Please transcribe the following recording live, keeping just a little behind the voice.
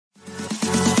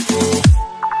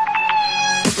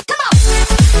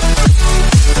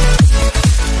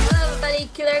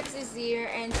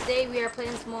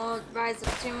Rise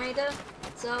of Tomb Raider.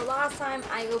 So last time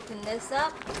I opened this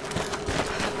up,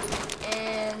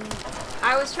 and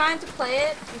I was trying to play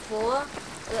it before,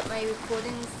 but my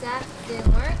recording set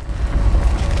didn't work.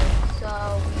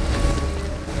 So we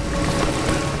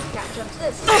need to catch up to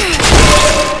this.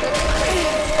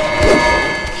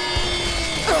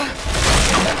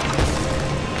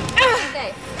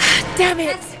 Okay. Damn it!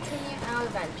 Let's continue our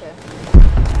adventure.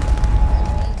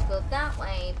 We need to go that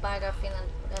way, but I got a feeling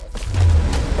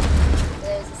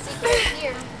there's a secret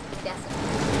here. I'm guessing.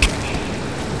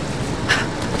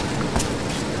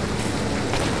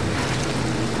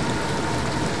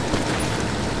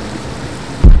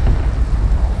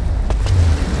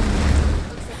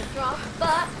 Looks like a drop,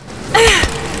 but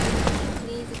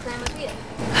needs to climb up here.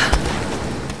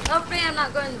 Hopefully I'm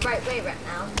not going the right way right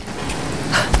now.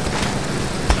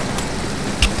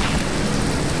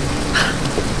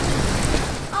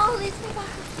 Oh, leads me back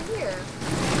up here.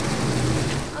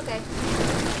 Okay.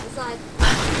 This side.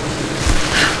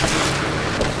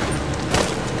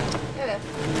 There we go.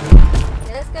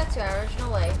 Okay, let's get to our original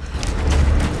way.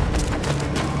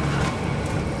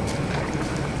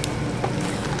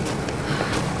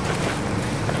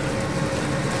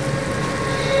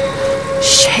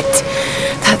 Shit!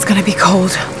 That's gonna be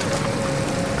cold.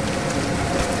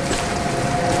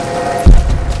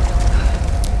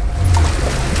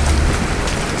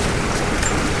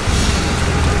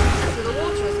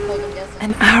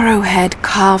 An arrowhead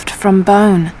carved from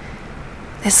bone.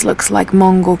 This looks like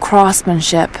Mongol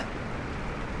craftsmanship. Okay,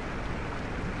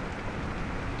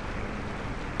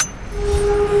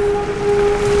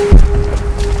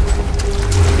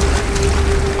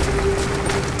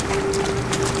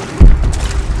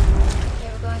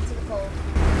 we're going to the pole.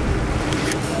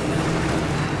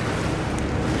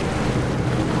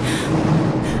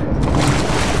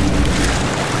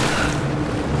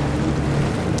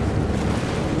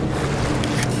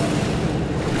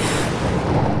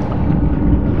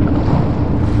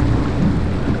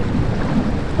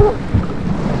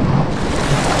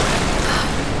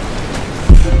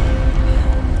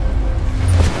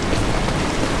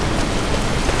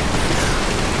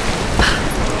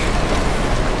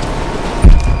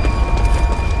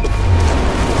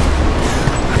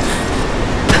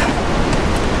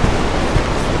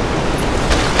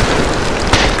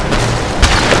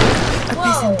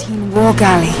 War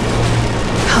galley.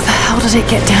 How the hell did it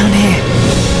get down here?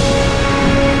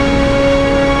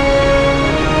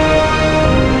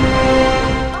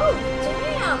 Oh,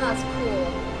 damn, that's cool.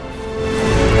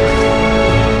 Look at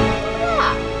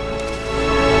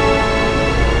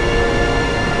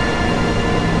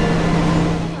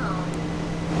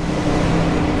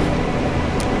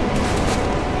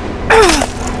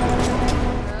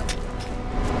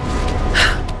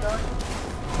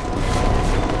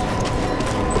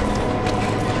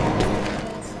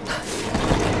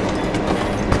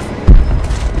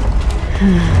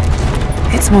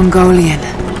It's Mongolian.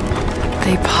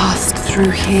 They passed through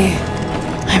here.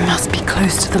 I must be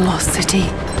close to the lost city.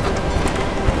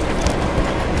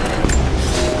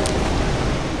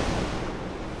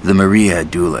 The Maria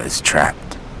Adula is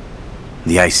trapped.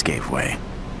 The ice gave way.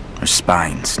 Her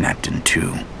spine snapped in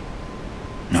two.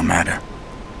 No matter.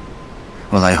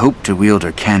 While I hope to wield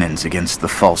her cannons against the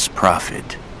false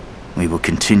prophet, we will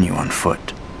continue on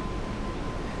foot.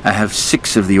 I have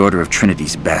 6 of the Order of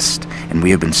Trinity's best, and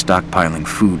we have been stockpiling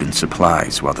food and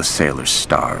supplies while the sailors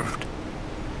starved.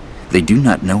 They do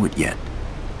not know it yet,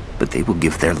 but they will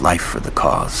give their life for the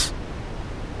cause.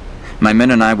 My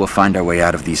men and I will find our way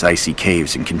out of these icy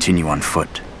caves and continue on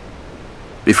foot.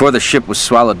 Before the ship was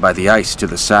swallowed by the ice to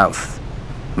the south,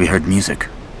 we heard music.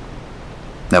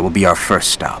 That will be our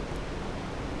first stop.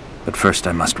 But first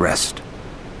I must rest.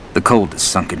 The cold has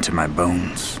sunk into my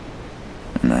bones,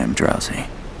 and I am drowsy.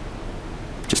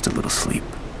 Just a little sleep.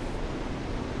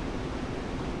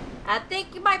 I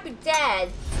think you might be dead.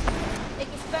 I think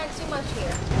you spent too much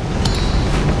here.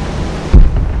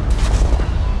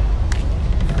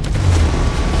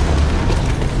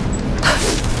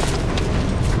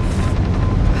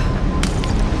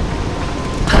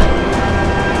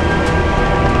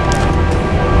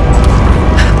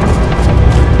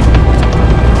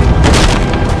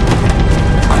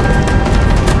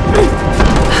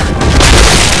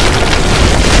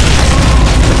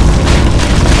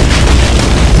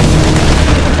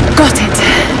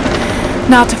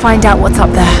 Now to find out what's up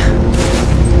there.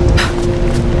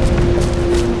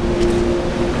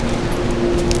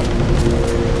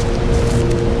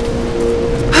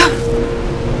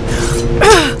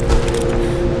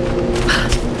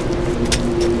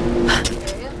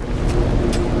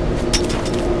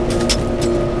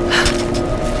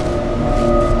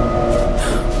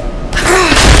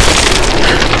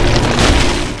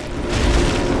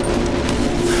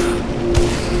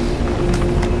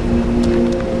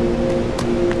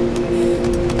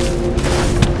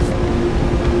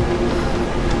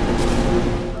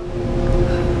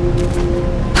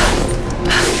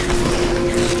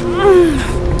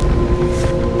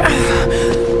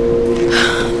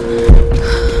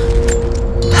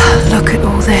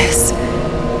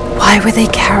 Why were they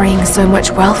carrying so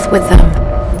much wealth with them?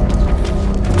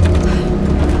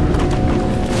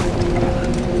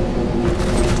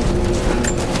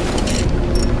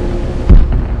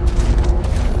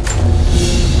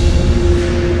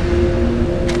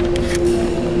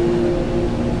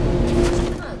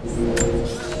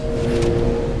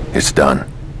 It's done.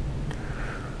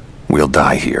 We'll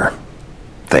die here,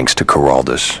 thanks to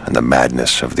Coraldus and the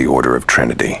madness of the Order of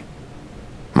Trinity.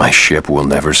 My ship will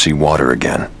never see water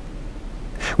again.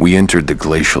 We entered the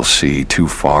glacial sea too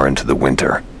far into the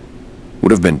winter.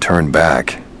 Would have been turned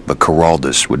back, but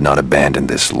Coraldus would not abandon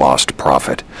this lost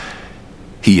prophet.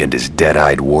 He and his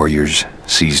dead-eyed warriors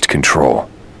seized control.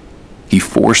 He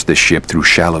forced the ship through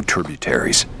shallow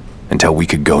tributaries until we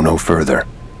could go no further.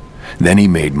 Then he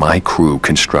made my crew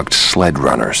construct sled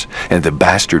runners, and the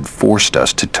bastard forced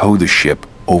us to tow the ship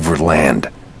over land.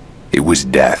 It was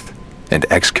death and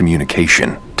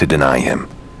excommunication to deny him.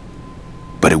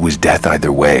 But it was death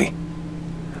either way.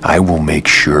 I will make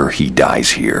sure he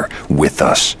dies here, with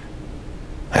us.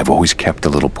 I've always kept a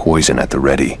little poison at the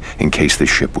ready, in case the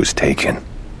ship was taken.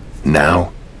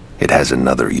 Now, it has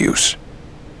another use.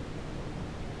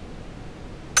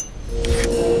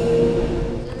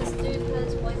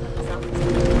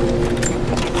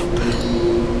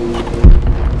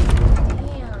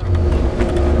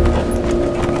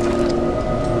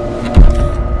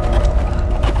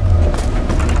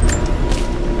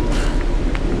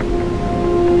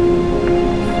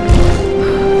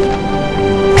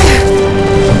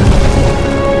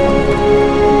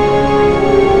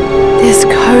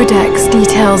 Codex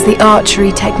details the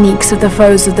archery techniques of the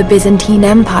foes of the Byzantine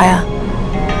Empire.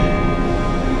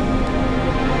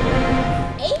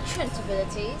 Ancient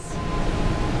abilities?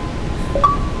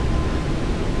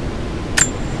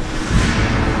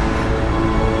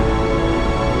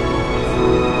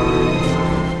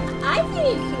 I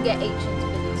think you can get ancient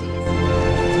abilities.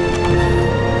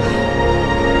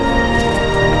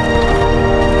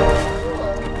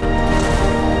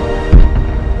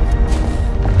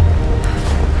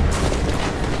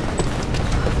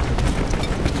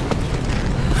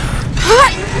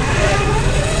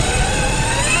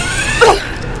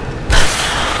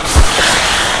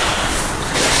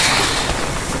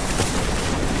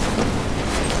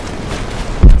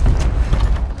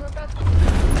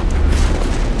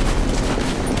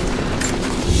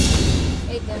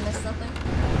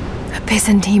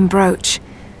 Byzantine brooch.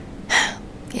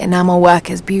 The enamel work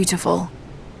is beautiful.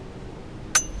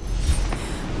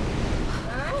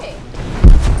 Alright.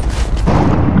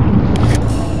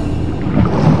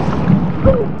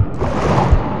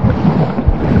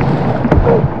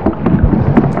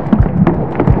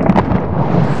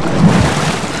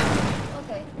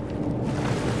 Okay.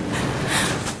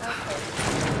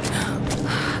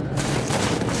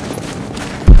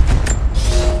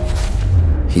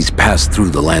 He's passed through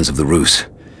the lands of the Rus.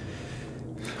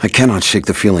 I cannot shake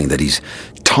the feeling that he's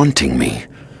taunting me,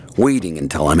 waiting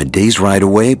until I'm a day's ride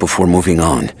away before moving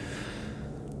on.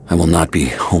 I will not be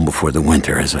home before the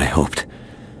winter, as I hoped.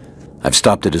 I've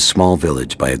stopped at a small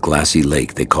village by a glassy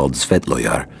lake they called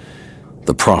Svetloyar.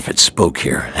 The prophet spoke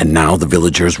here, and now the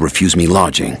villagers refuse me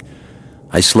lodging.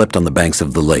 I slept on the banks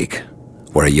of the lake,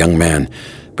 where a young man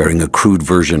bearing a crude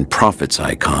version prophet's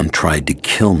icon tried to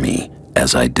kill me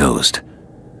as I dozed.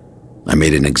 I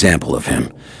made an example of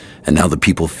him, and now the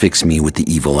people fix me with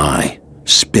the evil eye,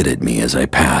 spit at me as I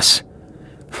pass.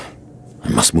 I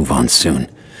must move on soon.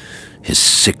 His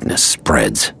sickness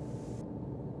spreads.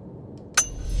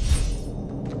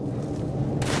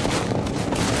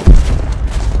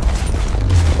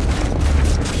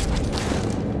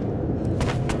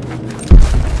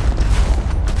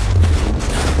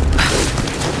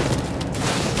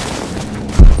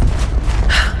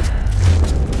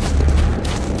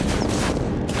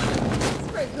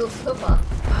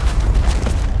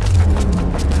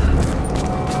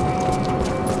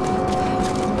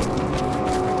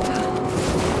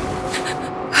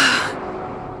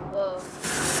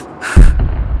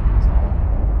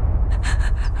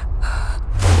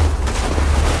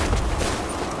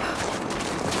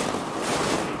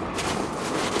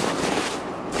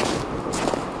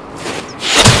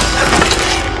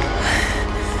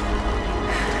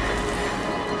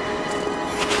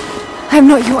 I'm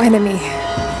not your enemy.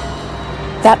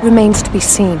 That remains to be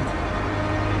seen.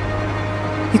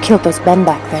 You killed those men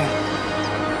back there.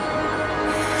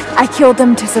 I killed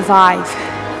them to survive.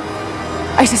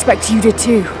 I suspect you did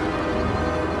too.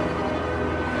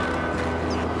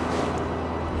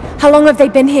 How long have they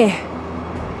been here?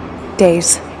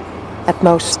 Days, at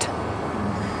most.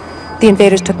 The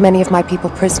invaders took many of my people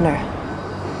prisoner.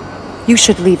 You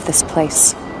should leave this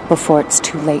place before it's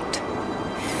too late.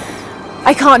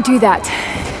 I can't do that.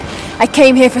 I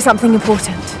came here for something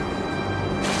important.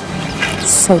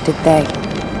 So did they.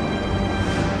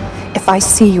 If I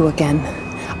see you again,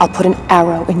 I'll put an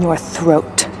arrow in your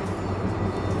throat.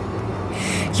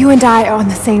 You and I are on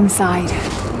the same side.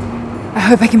 I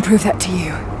hope I can prove that to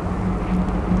you.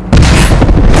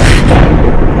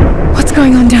 What's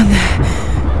going on down there?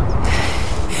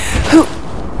 Who?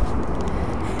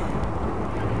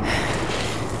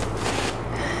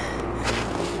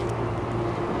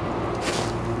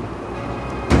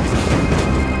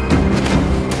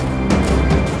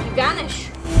 You vanish.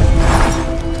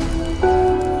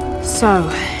 So,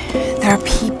 there are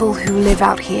people who live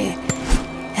out here,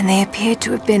 and they appear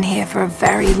to have been here for a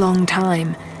very long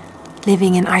time,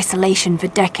 living in isolation for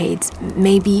decades,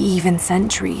 maybe even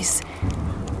centuries.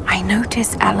 I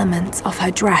notice elements of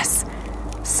her dress,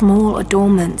 small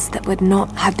adornments that would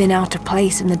not have been out of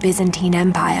place in the Byzantine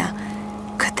Empire.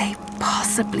 Could they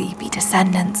possibly be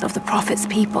descendants of the Prophet's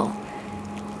people?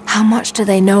 How much do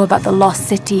they know about the lost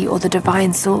city or the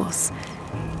divine source?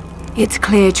 It's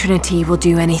clear Trinity will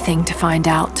do anything to find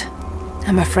out.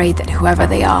 I'm afraid that whoever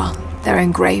they are, they're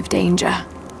in grave danger.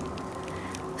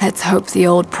 Let's hope the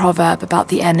old proverb about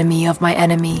the enemy of my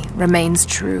enemy remains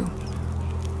true.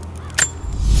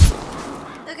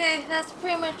 Okay, that's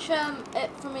pretty much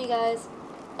it for me, guys.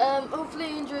 Hopefully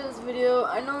you enjoyed this video.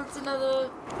 I know it's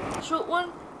another short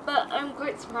one, but I'm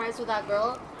quite surprised with that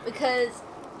girl because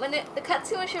when the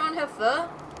cutscene was showing her foot,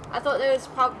 I thought there was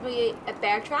probably a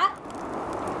bear trap,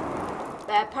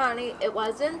 but apparently it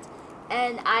wasn't.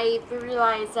 And I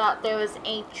realized that there was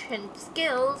ancient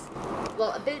skills,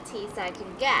 well, abilities that I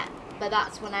can get, but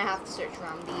that's when I have to search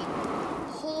around the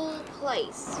whole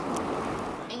place.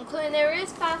 Including there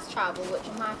is fast travel, which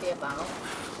I'm happy about,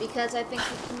 because I think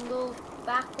we can go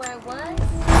back where I was.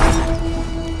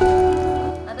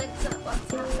 I think that's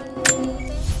what's happened.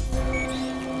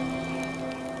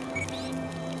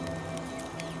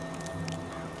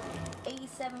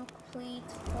 87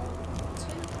 complete,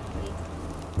 42 complete.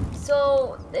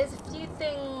 So there's a few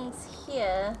things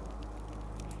here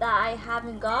that I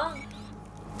haven't got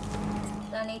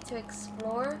that I need to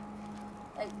explore.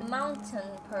 Like the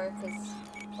mountain perk is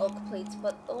all complete,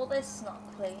 but all this is not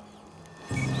complete.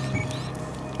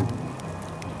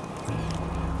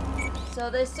 So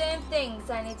there's certain things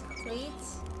I need to complete.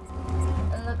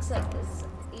 And it looks like this,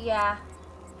 yeah.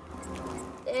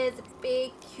 There's a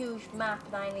big, huge map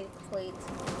that I need to complete.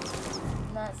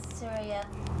 And that's Syria.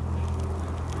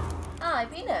 Ah,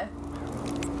 I've been there.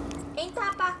 Ain't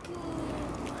that back in...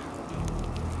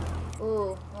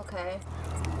 Ooh, okay.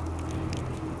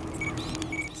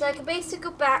 So I can basically go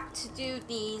back to do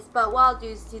these, but what I'll do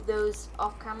is do those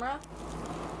off camera.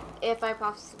 If I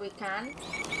possibly can.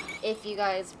 If you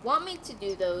guys want me to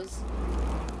do those.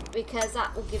 Because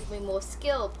that will give me more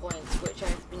skill points, which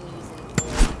I've been using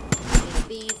for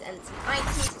these and some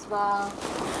items as well.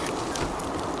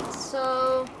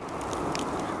 So...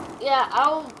 yeah,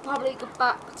 I'll probably go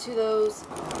back to those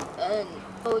and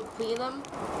play them.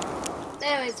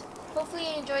 Anyways, hopefully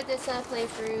you enjoyed this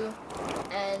playthrough,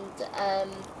 and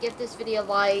give this video a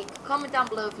like, comment down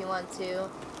below if you want to,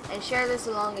 and share this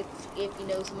along if you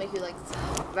know somebody who likes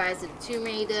Rise of the Tomb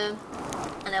Raider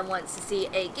and then wants to see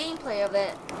a gameplay of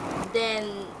it.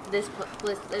 Then this blah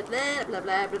blah blah blah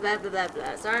blah blah blah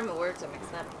blah. Sorry, my words are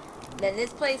mixed up. Then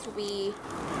this place will be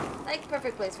like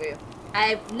perfect place for you.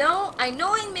 I know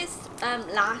I missed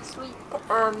last week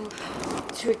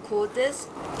to record this.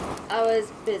 I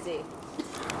was busy.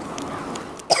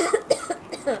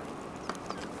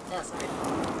 No, sorry.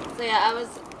 So yeah, I was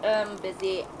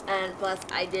busy, and plus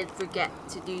I did forget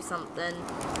to do something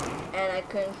and I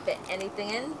couldn't fit anything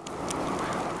in.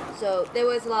 So there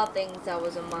was a lot of things that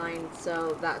was on mind,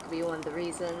 so that could be one of the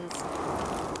reasons.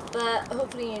 But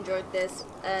hopefully you enjoyed this,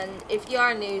 and if you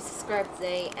are new, subscribe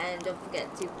today, and don't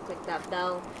forget to click that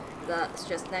bell that's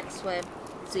just next to it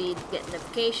so you get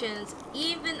notifications.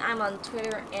 Even I'm on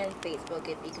Twitter and Facebook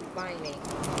if you can find me.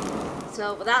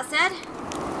 So with that said,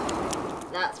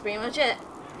 that's pretty much it.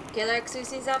 Killer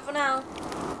X2C's out for now.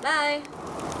 Bye!